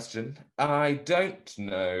Great question. I don't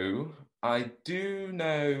know. I do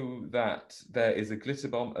know that there is a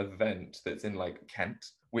Glitterbomb event that's in like Kent,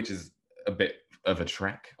 which is a bit of a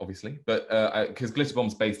trek, obviously, but because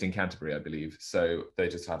Glitterbomb's based in Canterbury, I believe, so they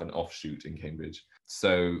just have an offshoot in Cambridge.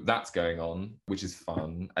 So that's going on, which is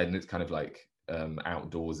fun, and it's kind of like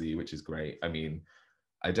outdoorsy, which is great. I mean,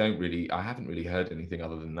 I haven't really heard anything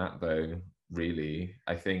other than that, though. Really,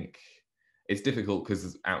 I think it's difficult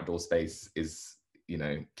because outdoor space is, you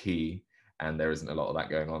know, key, and there isn't a lot of that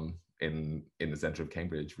going on in the centre of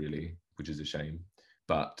Cambridge, really, which is a shame.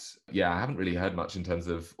 But yeah, I haven't really heard much in terms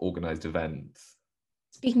of organised events.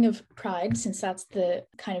 Speaking of Pride, since that's the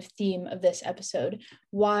kind of theme of this episode,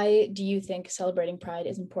 why do you think celebrating Pride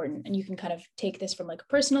is important? And you can kind of take this from like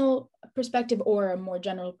a personal perspective or a more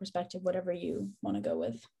general perspective, whatever you want to go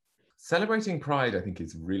with. Celebrating Pride, I think,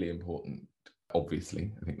 is really important.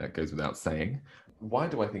 Obviously, I think that goes without saying. Why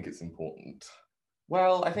do I think it's important?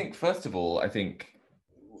 Well, I think, first of all, I think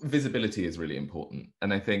visibility is really important.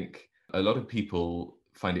 And I think a lot of people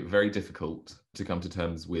find it very difficult to come to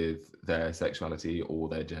terms with their sexuality or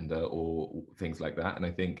their gender or things like that. And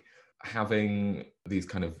I think having these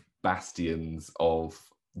kind of bastions of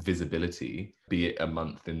visibility, be it a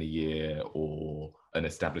month in the year or an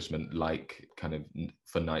establishment like kind of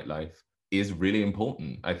for nightlife, is really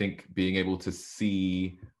important. I think being able to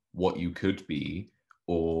see what you could be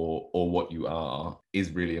or what you are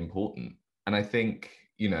is really important. And I think,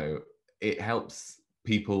 you know, it helps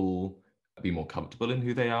people be more comfortable in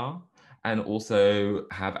who they are and also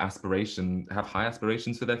have high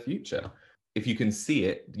aspirations for their future. If you can see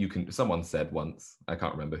it, someone said once, I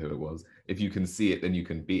can't remember who it was, if you can see it, then you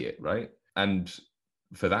can be it, right? And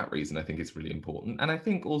for that reason, I think it's really important. And I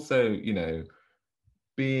think also, you know,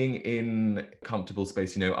 being in comfortable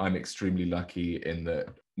space, you know, I'm extremely lucky in that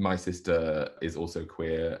my sister is also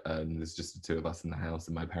queer and there's just the two of us in the house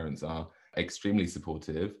and my parents are extremely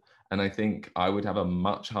supportive. And I think I would have a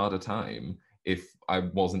much harder time if I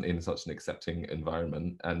wasn't in such an accepting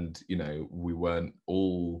environment and, you know, we weren't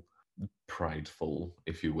all prideful,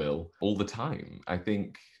 if you will, all the time. I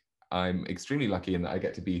think I'm extremely lucky in that I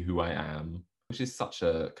get to be who I am, which is such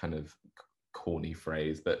a kind of corny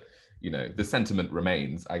phrase, but, you know, the sentiment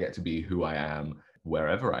remains. I get to be who I am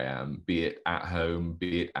wherever I am, be it at home,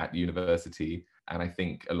 be it at university. And I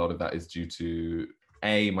think a lot of that is due to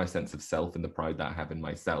A, my sense of self and the pride that I have in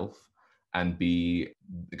myself, and B,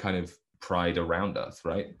 the kind of pride around us,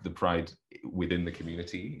 right? The pride within the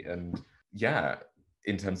community. And yeah,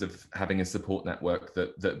 in terms of having a support network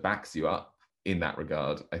that backs you up in that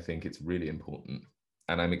regard, I think it's really important.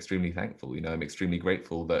 And I'm extremely thankful, you know, I'm extremely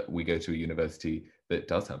grateful that we go to a university that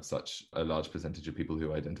does have such a large percentage of people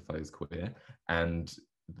who identify as queer. And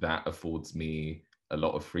that affords me a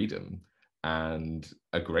lot of freedom and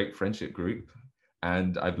a great friendship group.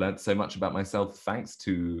 And I've learned so much about myself thanks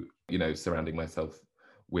to, you know, surrounding myself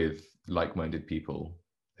with like-minded people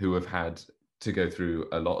who have had to go through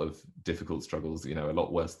a lot of difficult struggles, you know, a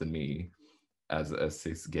lot worse than me as a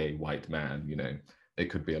cis gay white man, you know, it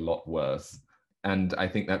could be a lot worse. And I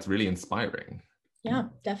think that's really inspiring. Yeah,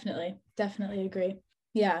 definitely agree.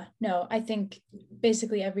 Yeah, no, I think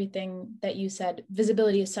basically everything that you said,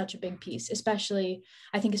 visibility is such a big piece, especially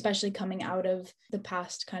coming out of the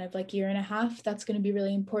past kind of like year and a half, that's going to be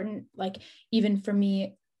really important. Like even for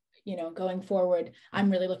me, you know, going forward, I'm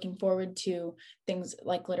really looking forward to things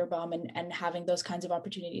like Glitterbomb and having those kinds of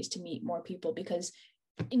opportunities to meet more people, because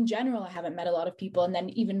in general, I haven't met a lot of people. And then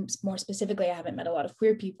even more specifically, I haven't met a lot of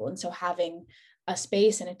queer people. And so having a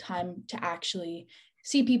space and a time to actually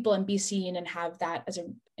see people and be seen and have that as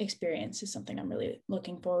an experience is something I'm really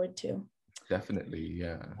looking forward to. Definitely,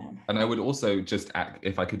 yeah. And I would also just add,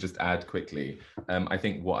 if I could just add quickly, I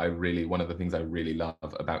think one of the things I really love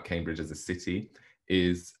about Cambridge as a city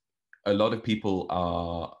is a lot of people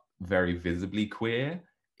are very visibly queer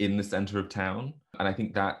in the center of town. And I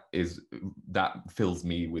think that fills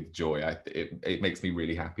me with joy. It makes me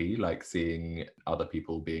really happy, like seeing other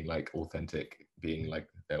people being like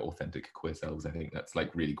their authentic queer selves. I think that's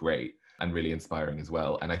like really great and really inspiring as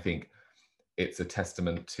well. And I think it's a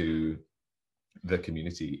testament to the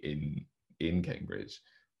community in Cambridge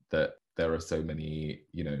that there are so many,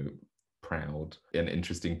 proud and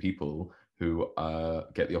interesting people who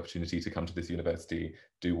get the opportunity to come to this university,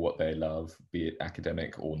 do what they love, be it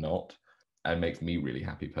academic or not, and makes me really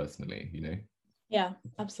happy personally, Yeah,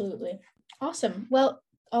 absolutely. Awesome. Well,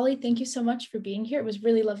 Ollie, thank you so much for being here. It was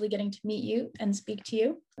really lovely getting to meet you and speak to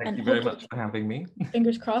you. Thank you very much for having me.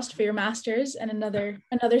 Fingers crossed for your master's and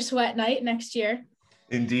another sweat night next year.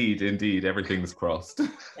 Indeed. Everything's crossed.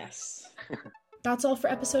 Yes. That's all for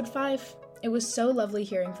episode 5. It was so lovely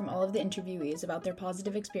hearing from all of the interviewees about their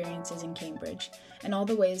positive experiences in Cambridge and all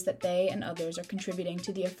the ways that they and others are contributing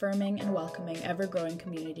to the affirming and welcoming, ever-growing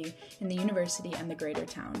community in the university and the greater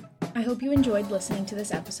town. I hope you enjoyed listening to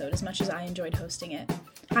this episode as much as I enjoyed hosting it.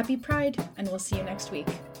 Happy Pride, and we'll see you next week.